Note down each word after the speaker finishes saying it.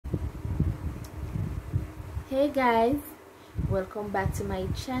Hey guys, welcome back to my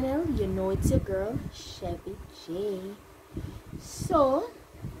channel. You know it's your girl Chevy J. So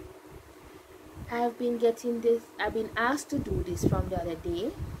I've been asked to do this from the other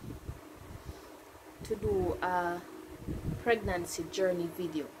day, to do a pregnancy journey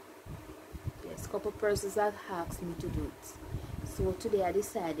video. Yes, a couple persons have asked me to do it, so today I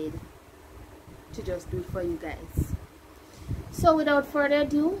decided to just do it for you guys. So without further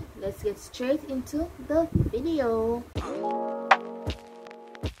ado, let's get straight into the video.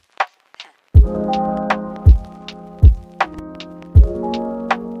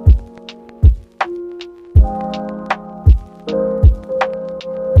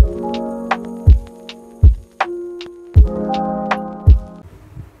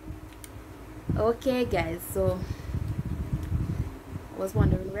 Okay guys, so I was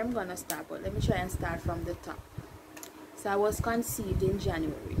wondering where I'm gonna start, but let me try and start from the top. So I was conceived in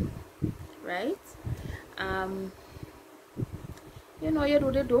January, right? You know, you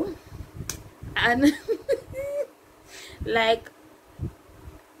do the do, and like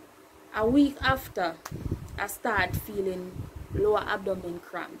a week after, I start feeling lower abdomen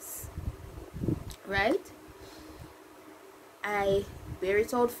cramps, right? I bear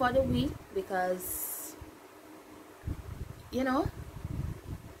it out for the week because, you know,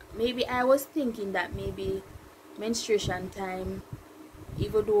 maybe I was thinking that maybe menstruation time,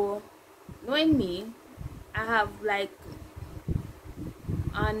 even though knowing me, I have like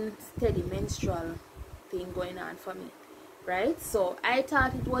unsteady menstrual thing going on for me, right? So I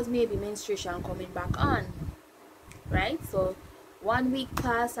thought it was maybe menstruation coming back on, right? So 1 week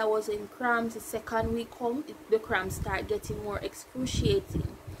passed, I was in cramps. The second week come, the cramps start getting more excruciating.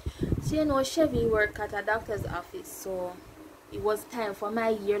 So you know, Chevy worked at a doctor's office, so it was time for my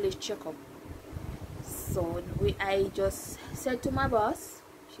yearly checkup. So I just said to my boss,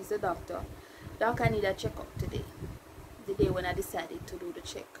 she's a doctor, Doc, I need a checkup today. The day when I decided to do the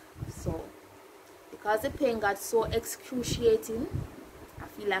check. So because the pain got so excruciating, I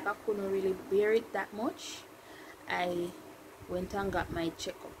feel like I couldn't really bear it that much. I went and got my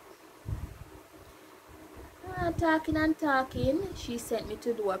checkup. Talking and talking, she sent me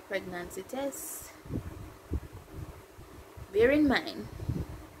to do a pregnancy test. Bear in mind,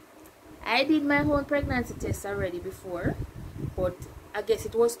 I did my own pregnancy test already before, but I guess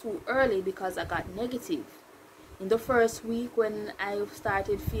it was too early because I got negative. In the first week when I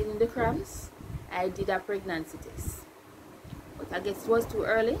started feeling the cramps, I did a pregnancy test, but I guess it was too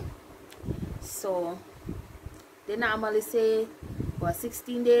early. So they normally say, well,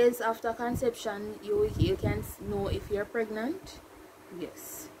 16 days after conception you can know if you're pregnant.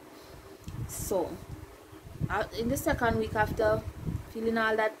 Yes. So in the second week after feeling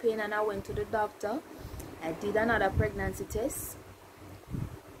all that pain, and I went to the doctor, I did another pregnancy test.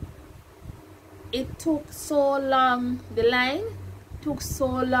 It took so long, the line took so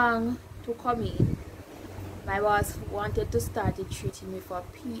long to come in. My boss wanted to start treating me for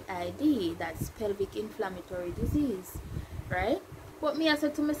PID, that's pelvic inflammatory disease, right? But me, I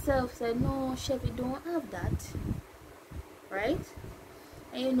said to myself, no, Chevy, don't have that, right?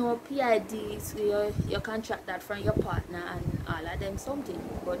 And you know, PID, so you contract that from your partner and all of them something.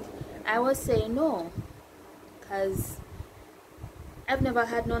 But I was saying no, because I've never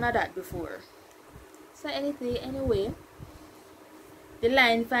had none of that before. So anyway, the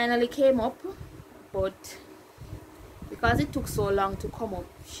line finally came up, but because it took so long to come up,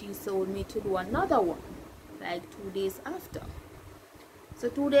 she told me to do another one, like 2 days after. So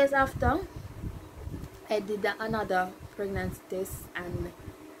 2 days after, I did another pregnancy test, and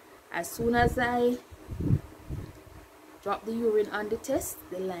as soon as I dropped the urine on the test,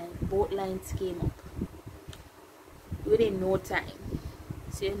 both lines came up within no time.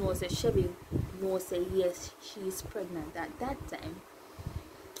 So you know, say Chevy knows, say yes, she's pregnant at that time.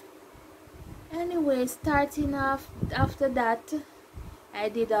 Anyway, starting off after that, I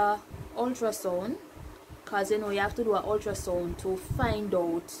did a ultrasound, because you know you have to do an ultrasound to find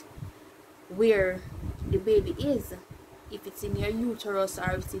out where the baby is, if it's in your uterus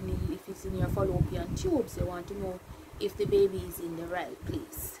or if it's in your fallopian tubes. You want to know if the baby is in the right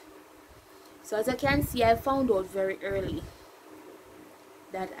place. So as you can see, I found out very early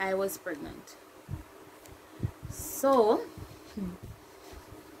that I was pregnant. So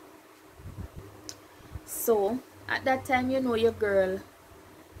at that time, you know, your girl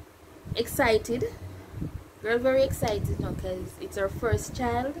excited, very excited, you know, because it's her first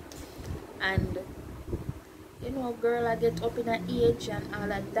child, and you know, girl, I get up in an age and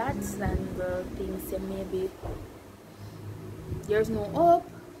all of that, and girl thinks that maybe there's no hope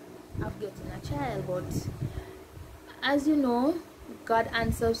of getting a child. But as you know, God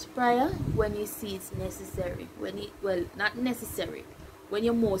answers prayer when you see it's necessary. Well, not necessary, when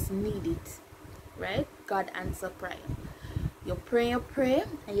you most need it, right? God answers prayer. You pray,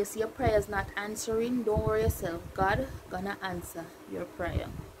 and you see your prayer is not answering, don't worry yourself. God gonna answer your prayer.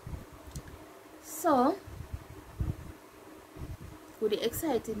 So, we're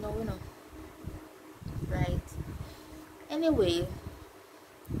excited now, you know. Right? Anyway,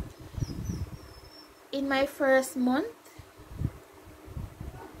 in my first month,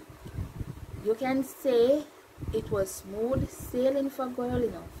 you can say it was smooth sailing for girl, you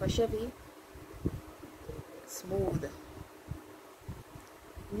know, for Chevy. Smooth.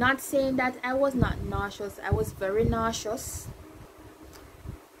 Not saying that I was not nauseous. I was very nauseous.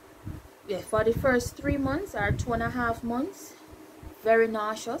 Yeah, for the first 3 months or 2.5 months, very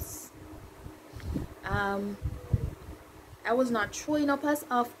nauseous. I was not throwing up as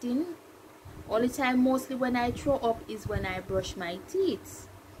often. All the time, mostly when I throw up is when I brush my teeth.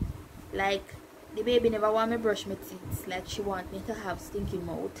 Like, the baby never want me brush my teeth. Like, she want me to have stinking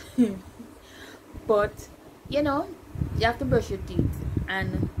mouth. But, you know, you have to brush your teeth.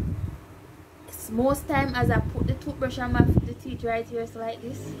 And most time as I put the toothbrush on the teeth right here, so like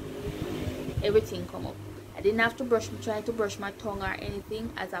this, everything come up. I didn't have to try to brush my tongue or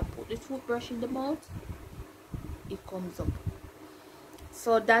anything. As I put the toothbrush in the mouth, it comes up.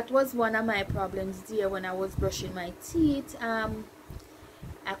 So that was one of my problems there when I was brushing my teeth. I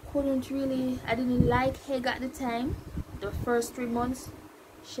didn't like egg at the time. The first 3 months,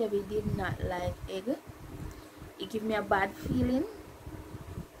 Chevy did not like egg. It gave me a bad feeling.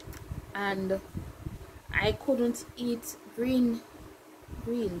 And I couldn't eat greens.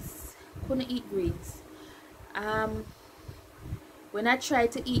 Couldn't eat greens. When I try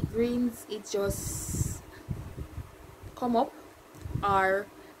to eat greens, it just come up, or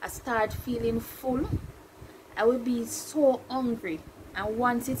I start feeling full. I will be so hungry. And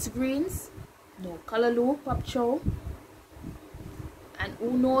once it's greens, no callaloo, pop chow. And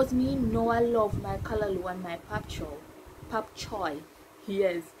who knows me, know I love my callaloo and my pop choy.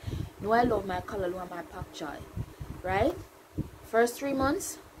 Yes, no, I love my callaloo and my pop choy. Right? First 3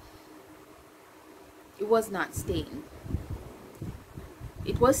 months, it was not staying.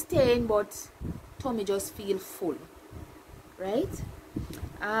 It was staying, but tummy just feel full. Right?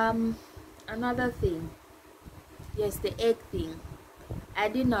 Another thing, yes, the egg thing. I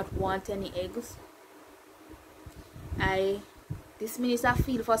did not want any eggs. This minute I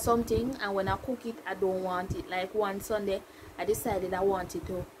feel for something, and when I cook it, I don't want it. Like one Sunday, I decided I wanted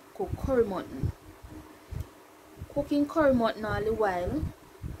to cook curry mutton. Cooking curry mutton all the while,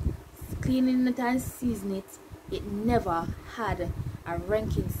 cleaning it and seasoning it, it never had a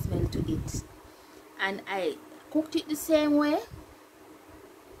ranking smell to it. And I cooked it the same way,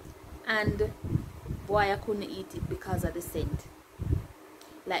 and boy, I couldn't eat it because of the scent.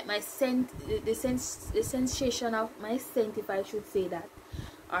 Like my scent, the sensation of my scent, if I should say that,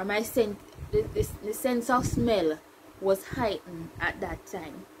 or my scent, the sense of smell was heightened at that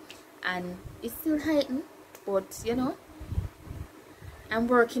time, and it's still heightened, but you know, I'm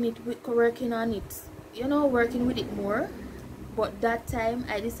working on it, you know, working with it more. But that time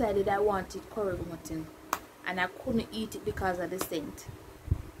I decided I wanted curry mutton, and I couldn't eat it because of the scent.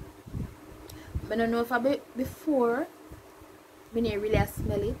 I don't know if before I didn't really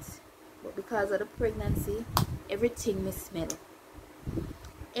smell it, but because of the pregnancy, everything me smell.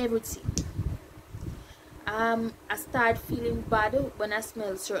 Everything. I start feeling bad when I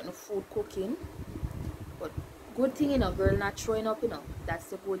smell certain food cooking. But good thing, you know, girl not throwing up, you know. That's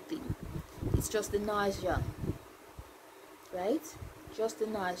the good thing. It's just the nausea. Right? Just the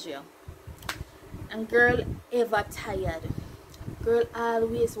nausea. And girl ever tired. Girl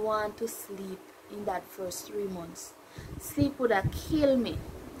always want to sleep in that first 3 months. Sleep would have killed me.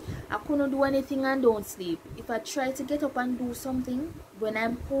 I couldn't do anything and don't sleep. If I try to get up and do something when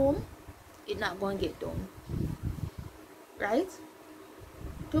I'm home, it's not going to get done. Right?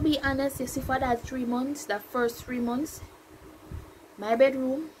 To be honest, you see, for that 3 months, that first 3 months, my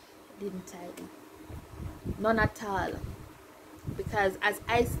bedroom didn't tidy. None at all. Because as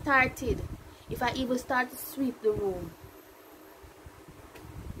I started, if I even start to sweep the room,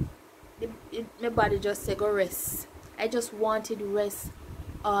 my body just said go rest. I just wanted rest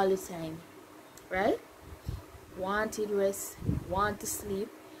all the time. Right? Wanted rest, want to sleep.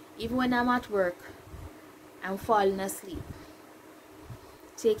 Even when I'm at work, I'm falling asleep.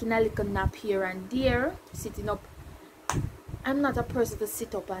 Taking a little nap here and there, sitting up. I'm not a person to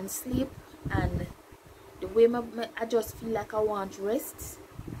sit up and sleep, and the way I just feel like I want rest,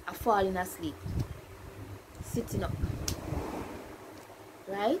 I'm falling asleep. Sitting up.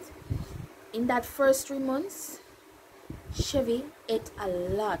 Right? In that first 3 months, Chevy ate a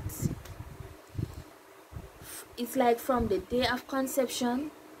lot. It's like from the day of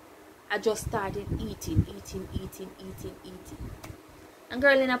conception, I just started eating. And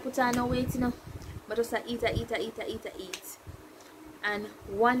girl, I put on no weight, but just eat. And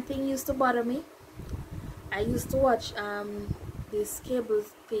one thing used to bother me. I used to watch this cable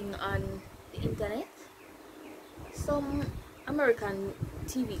thing on the internet. Some American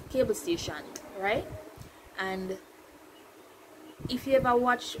TV cable station, right? And if you ever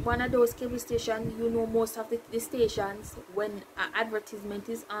watch one of those cable stations, you know most of the stations, when an advertisement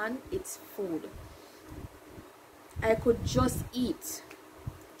is on, it's food. I could just eat.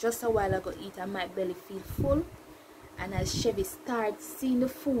 Just a while ago eat and my belly feel full. And as Chevy starts seeing the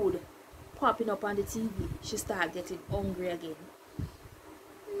food popping up on the TV, she started getting hungry again.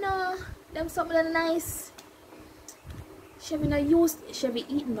 No, them something that nice. Chevy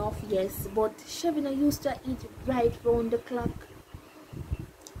eat enough, yes, but Chevy not used to eat right round the clock.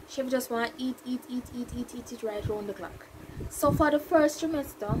 Chevy just want to eat right round the clock. So for the first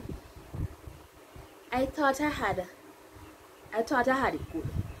trimester, I thought I had it good.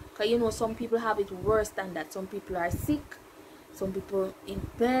 Because you know, some people have it worse than that. Some people are sick, some people in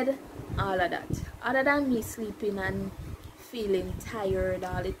bed, all of that. Other than me sleeping and feeling tired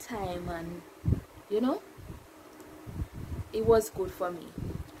all the time, and you know, it was good for me.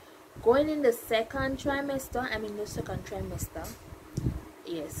 Going in the second trimester,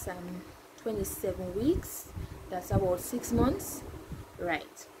 yes, 27 weeks, that's about 6 months,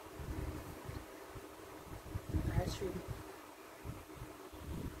 right? That's really,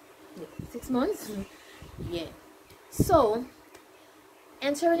 yeah, 6 months. Yeah. So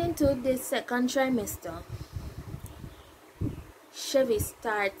entering into the second trimester, Chevy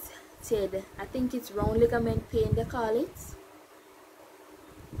started, I think it's round ligament pain they call it.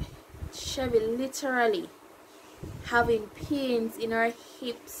 Chevy literally having pains in her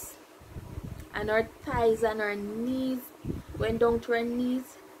hips and her thighs and her knees, went down to her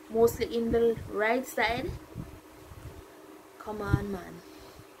knees, mostly in the right side. Come on, man.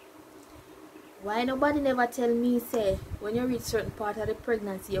 Why nobody never tell me, say, when you reach certain part of the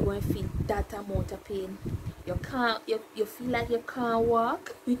pregnancy, you're going to feel that amount of pain? You feel like you can't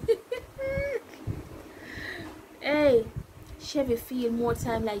walk? Hey, Chevy feel more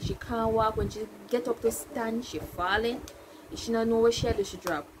time like she can't walk. When she get up to stand, she falling. If she don't know where she had, she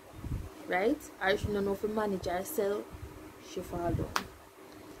drop, right? Or if she don't know if she manage herself, she fall down,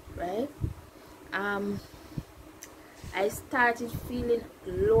 right? I started feeling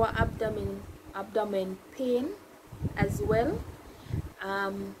lower abdomen pain as well.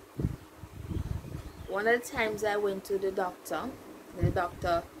 One of the times I went to the doctor,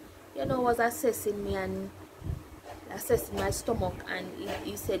 you know, was assessing me and assessing my stomach, and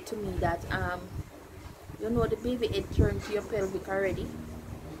he said to me that you know, the baby had turned to your pelvic already.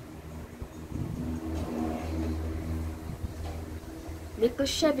 Little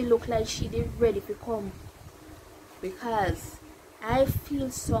Chevy looked like she did ready to come, because I feel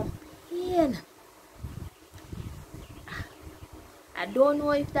some pain. I don't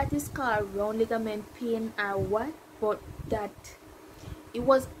know if that is called round ligament pain or what, but that it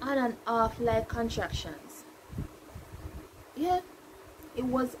was on and off like contractions. Yeah, it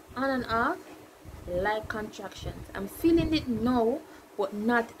was on and off like contractions. I'm feeling it now, but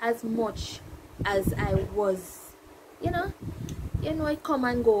not as much as I was. You know, it come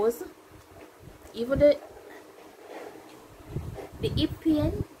and goes. Even the hip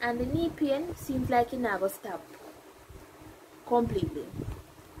pain and the knee pain seems like it never stop completely.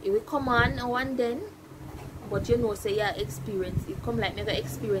 It will come on now and then, but you know, say yeah, experience it come like never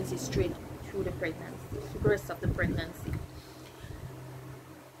experience it straight through the pregnancy, through the rest of the pregnancy.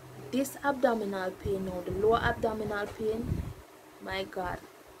 This abdominal pain now, the lower abdominal pain, my God,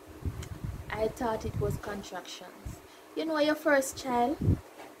 I thought it was contractions. You know, your first child,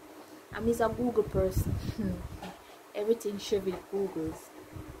 I'm a Google person. Everything Chevy Googles,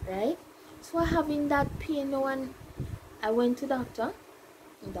 right? So having that pain now, and I went to doctor.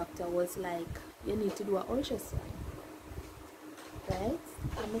 The doctor was like, you need to do an ultrasound, right?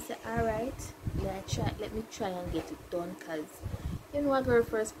 And I said, alright, let me try and get it done, because you know, a girl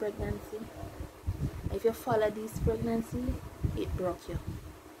first pregnancy, if you follow this pregnancy, it broke you.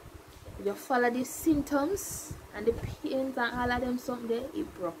 If you follow the symptoms and the pains and all of them someday,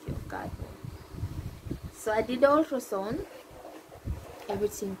 it broke you, God knows. So I did the ultrasound,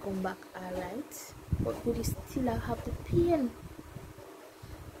 everything come back alright, but would still have the pain,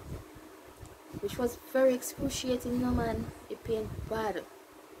 which was very excruciating, you know, man. The pain bad.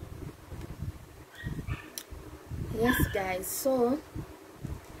 Yes, guys, so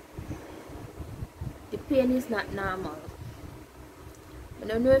the pain is not normal. I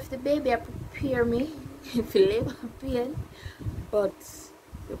don't know if the baby prepare me if labor pain, but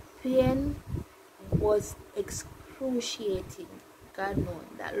the pain was excruciating. God knows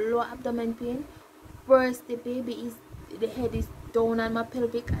that low abdomen pain. First, the head is down on my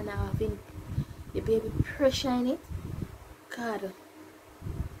pelvic, and I'm having the baby pressure in it. God,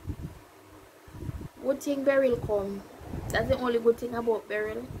 good thing Beryl come. That's the only good thing about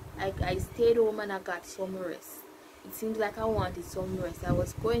Beryl. I stayed home and I got some rest. It seems like I wanted some rest. I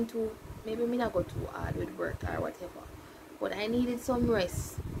was going to, maybe me not go too hard with work or whatever, but I needed some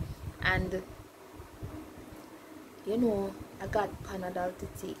rest. And you know, I got Panadol to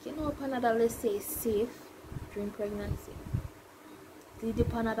take. You know, Panadol, they say, is safe during pregnancy. Did the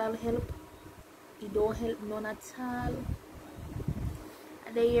Panadol help? It don't help none at all.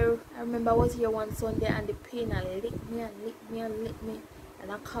 And I remember I was here one Sunday and the pain licked me and licked me and licked me.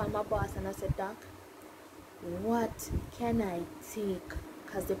 And I called my boss and I said, Doc, what can I take?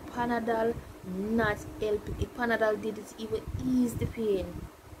 Because the Panadol not helping. The Panadol didn't even ease the pain.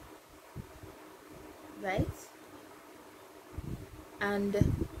 Right? And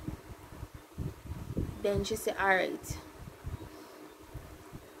then she said, alright,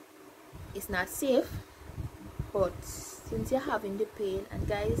 it's not safe, but since you're having the pain, and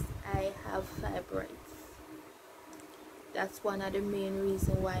guys, I have fibroids. That's one of the main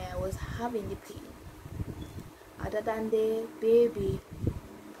reasons why I was having the pain. Other than the baby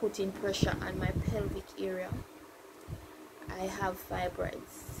putting pressure on my pelvic area, I have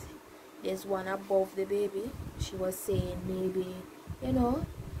fibroids. There's one above the baby. She was saying maybe, you know,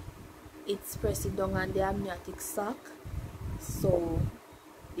 it's pressing down on the amniotic sac, so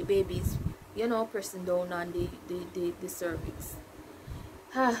the baby's, you know, pressing down on the cervix.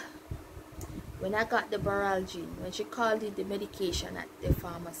 When I got the Baralgin, when she called it the medication at the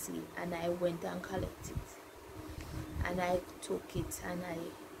pharmacy, and I went and collected it, and I took it, and I,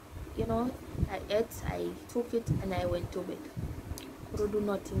 you know, I ate, I took it, and I went to bed. Couldn't do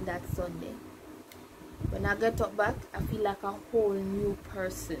nothing that Sunday. When I get up back, I feel like a whole new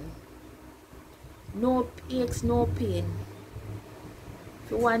person. No aches, no pain.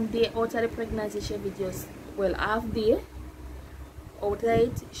 For one day out of the pregnancy, Chevy just, well, half day out of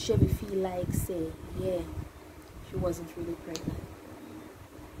it, Chevy feel like, say, yeah, she wasn't really pregnant.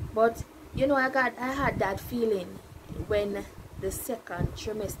 But you know, I had that feeling when the second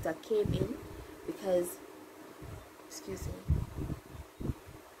trimester came in, because, excuse me,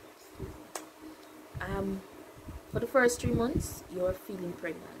 for the first 3 months you're feeling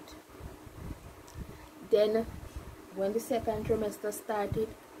pregnant. Then when the second trimester started,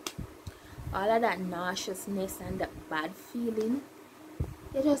 all of that nauseousness and that bad feeling,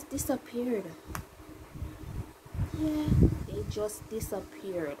 they just disappeared. Yeah, they just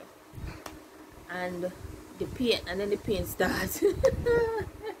disappeared. And the pain, and then the pain starts.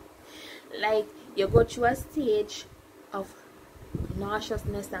 Like, you go through a stage of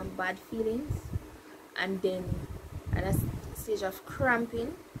nauseousness and bad feelings, and then a stage of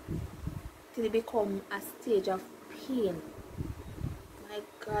cramping, till it become a stage of pain. My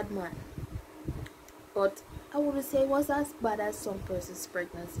God, man. But I wouldn't say it was as bad as some person's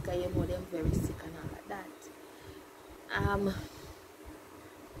pregnancy, because you know them very sick and all like that.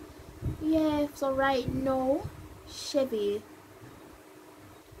 Yeah, so right now Chevy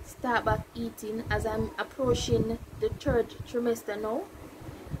start back eating. As I'm approaching the 3rd trimester now,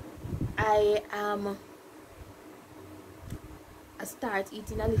 I start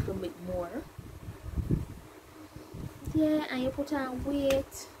eating a little bit more. Yeah, and you put on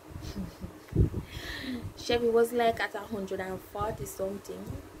weight. Chevy was like at 140 something,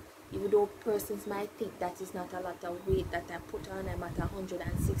 even though persons might think that is not a lot of weight that I put on. I'm at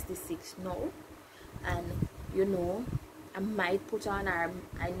 166 now, and you know, I might put on, or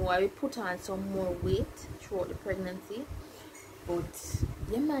I know I will put on some more weight throughout the pregnancy. But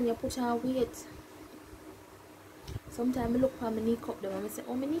yeah, man, you put on weight. Sometimes I look at my knee cup them and I say,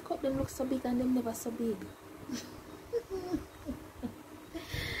 oh, my knee cup them look so big and them never so big.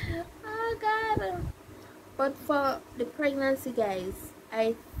 Oh God. But for the pregnancy, guys,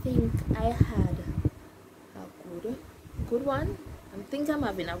 I think I had a good one. I think I'm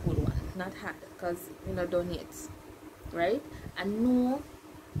having a good one, not hard, because we're not done yet, right? And no,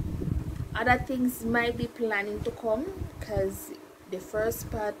 other things might be planning to come, because the first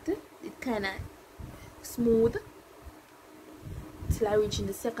part, it kind of smooth till I reach in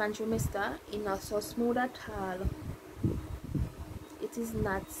the 2nd trimester. It's not so smooth at all. It is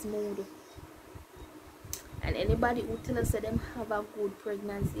not smooth. And anybody who tell us that them have a good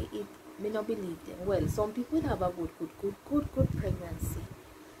pregnancy, it may not believe them. Well, some people have a good pregnancy,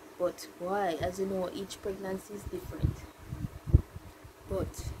 but why? As you know, each pregnancy is different.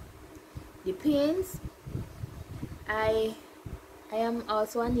 But the pains, I am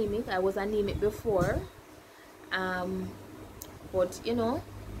also anemic. I was anemic before, but you know,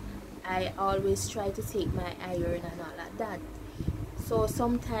 I always try to take my iron and all of that. So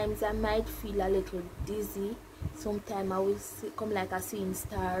sometimes I might feel a little dizzy. Sometimes I will come like I seeing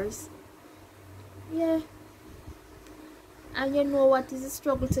stars. Yeah. And you know what is the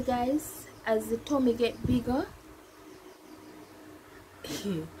struggle to, guys? As the tummy get bigger,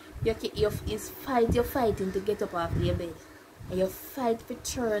 you're fighting to get up off your bed. And you fight to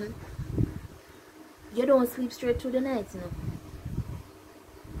turn. You don't sleep straight through the night, you know.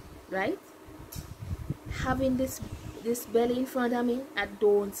 Right? Having this belly in front of me, I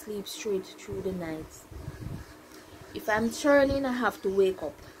don't sleep straight through the night. If I'm turning, I have to wake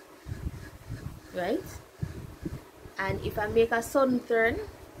up. Right? And if I make a sudden turn,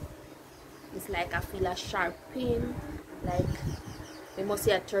 it's like I feel a sharp pain, like they must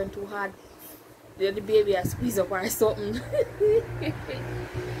say I turn too hard, the baby I squeeze up or something.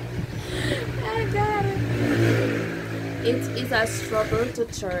 I got it. It is a struggle to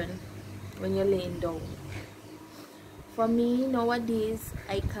turn when you're laying down. For me nowadays,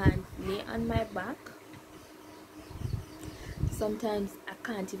 I can't lay on my back. Sometimes I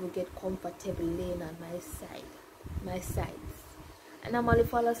can't even get comfortable laying on my sides. I normally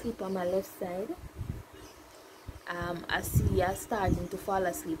fall asleep on my left side. I see I'm starting to fall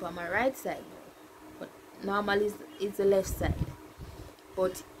asleep on my right side now, but normally it's the left side.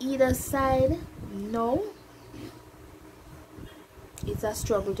 But either side, no, it's a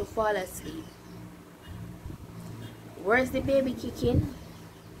struggle to fall asleep. Where's the baby kicking?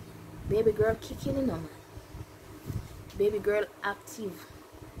 Baby girl kicking, you know, man. Baby girl active.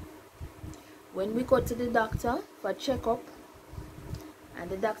 When we go to the doctor for checkup and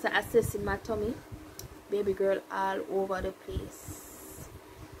the doctor assessing my tummy, baby girl all over the place.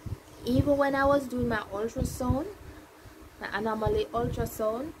 Even when I was doing my ultrasound, my anomaly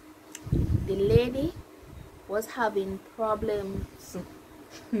ultrasound, the lady was having problems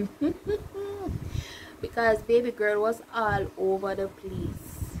because baby girl was all over the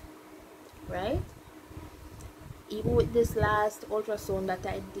place, right? Even with this last ultrasound that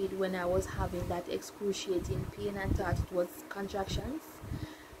I did when I was having that excruciating pain and thought it was contractions,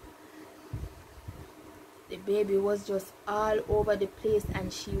 the baby was just all over the place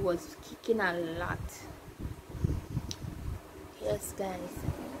and she was kicking a lot. Yes, guys.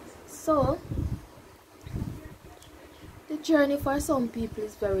 So the journey for some people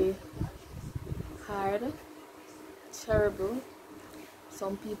is very hard, terrible.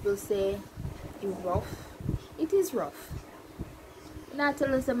 Some people say it's rough. It is rough. I'm not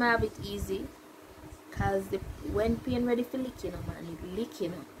telling them I have it easy, because when pain ready for licking, man, it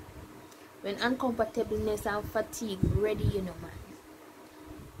licking. When uncomfortableness and fatigue ready, you know, man,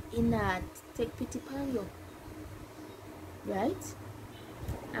 it not take pity upon you, right?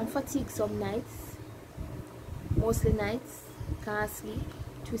 I'm fatigued some nights, mostly nights, can't sleep,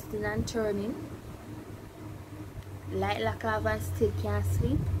 twisting and turning, light like I have and still can't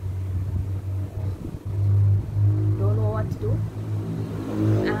sleep, don't know what to do.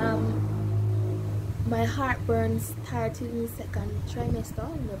 My heartburn started in the second trimester.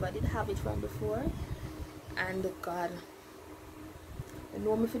 Never did have it from before. And God, I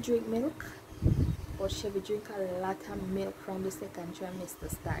know me if you drink milk, but she will drink a lot of milk from the second trimester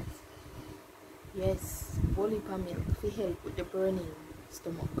start. Yes, whole heap of milk to help with the burning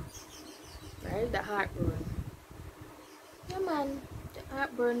stomach, right? The heartburn. Yeah, man, the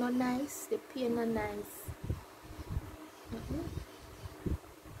heartburn not nice, the pain not nice.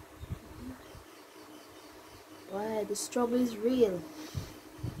 Why? The struggle is real.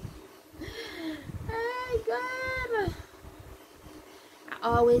 Oh God. I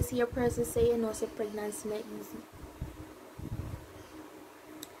always hear a person say, you know, so pregnancy not easy.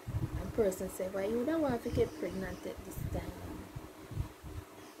 And person say, why you don't want to get pregnant at this time?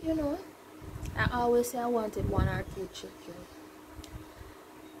 You know, I always say I wanted 1 or 2 children.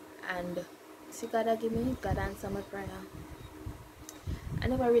 And see, God give me, God answer my prayer. I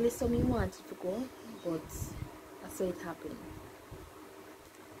never really saw me wanted to go, but so it happened.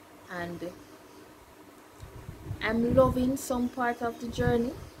 And I'm loving some part of the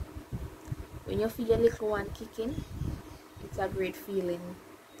journey. When you feel your little one kicking, it's a great feeling.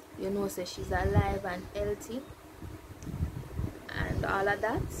 You know, so she's alive and healthy and all of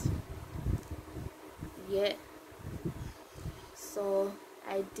that. Yeah. So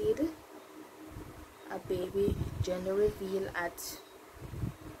I did a baby gender reveal at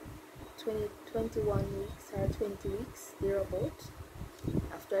 21 weeks or 20 weeks thereabout,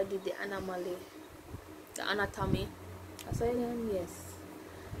 after I did the anomaly, the anatomy. I said, yes,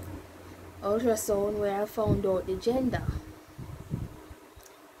 ultrasound where I found out the gender.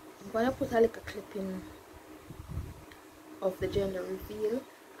 I'm gonna put a little clipping of the gender reveal.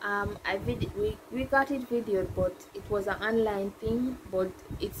 We got it videoed, but it was an online thing, but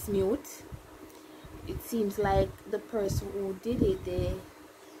it's mute. It seems like the person who did it,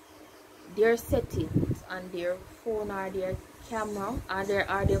 their settings on their phone or their camera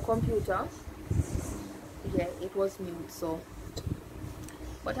or their computer, yeah, it was mute. So,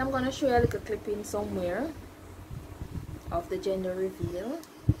 but I'm gonna show you a little clipping somewhere of the gender reveal.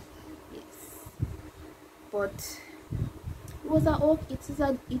 Yes, but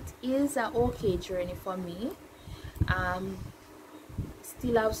it is a okay journey for me.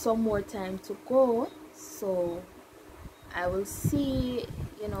 Still have some more time to go, so I will see,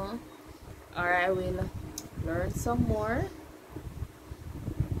 you know, or I will learn some more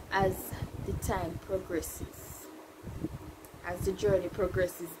as the time progresses, as the journey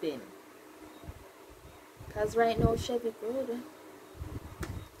progresses then. Because right now Chevy good.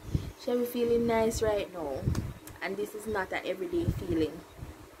 Chevy feeling nice right now. And this is not an everyday feeling.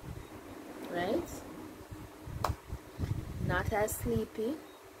 Right? Not as sleepy.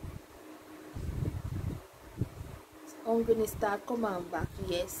 Hungry start coming back,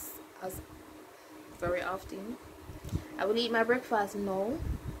 yes, as very often. I will eat my breakfast now,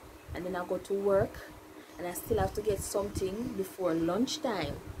 and then I go to work, and I still have to get something before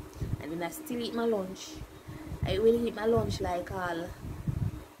lunchtime, and then I still eat my lunch. I will eat my lunch like all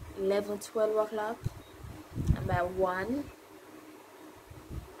 11-12 o'clock, and by 1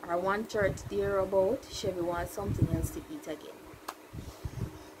 or 1:30 there about, Chevy wants something else to eat again.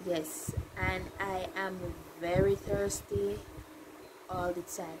 Yes, and I am very thirsty all the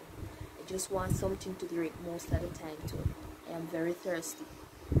time. I just want something to drink most of the time too. I am very thirsty.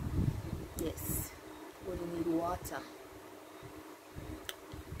 Yes, really need water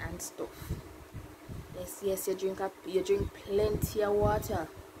and stuff. Yes, you drink plenty of water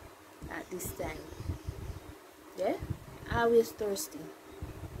at this time. Yeah, always thirsty.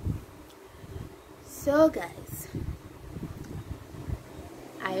 So guys,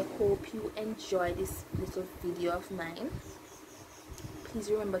 I hope you enjoy this little video of mine. Please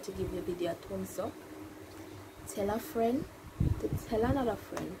remember to give your video a thumbs up. Tell a friend to tell another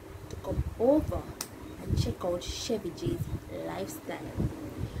friend to come over and check out Chevy J's lifestyle.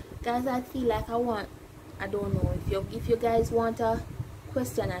 Guys, I feel like I don't know if you guys want a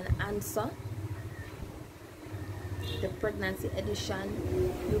question and answer, the pregnancy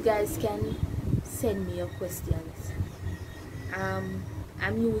edition, you guys can send me your questions.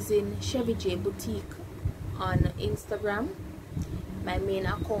 I'm using Chevy J Boutique on Instagram. My main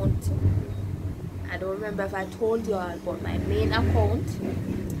account, I don't remember if I told you all, but my main account,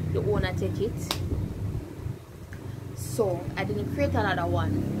 the owner take it, so I didn't create another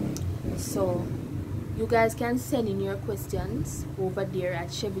one. So you guys can send in your questions over there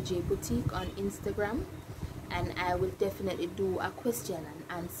at Chevy J Boutique on Instagram, and I will definitely do a question and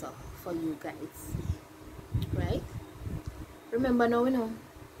answer for you guys. Right? Remember now, you know,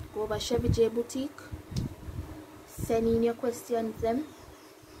 go over Chevy J Boutique, send in your questions them,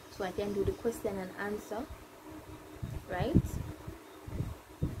 so I can do the question and answer. Right?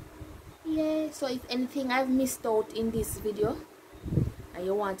 Yeah, so if anything I've missed out in this video and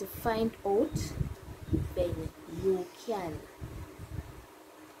you want to find out, then you can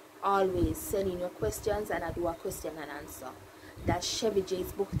always send in your questions and I do a question and answer. That's Chevy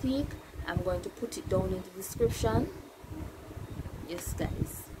J's Boutique. I'm going to put it down in the description. Yes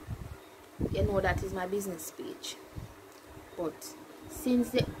guys, you know that is my business page, but since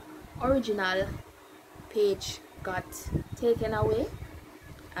the original page got taken away,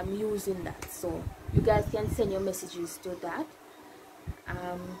 I'm using that, so you guys can send your messages to that.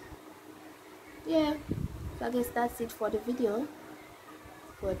 Yeah, so I guess that's it for the video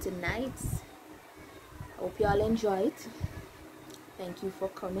for tonight. I hope you all enjoyed. Thank you for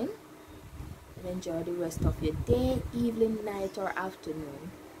coming, and enjoy the rest of your day, evening, night or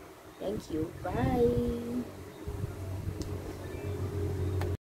afternoon. Thank you. Bye.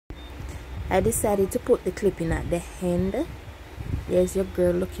 I decided to put the clipping at the end. There's your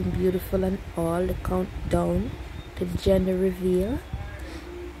girl looking beautiful and all. The countdown to the gender reveal.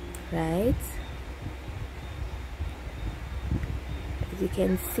 Right? As you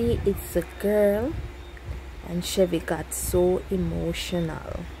can see, it's a girl, and Chevy got so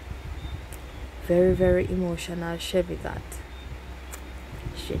emotional. Very, very emotional. Chevy got.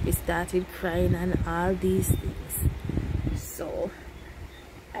 Chevy started crying and all these things. So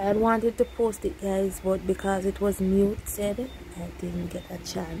I had wanted to post it, guys, but because it was muted, I didn't get a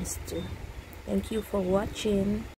chance to. Thank you for watching.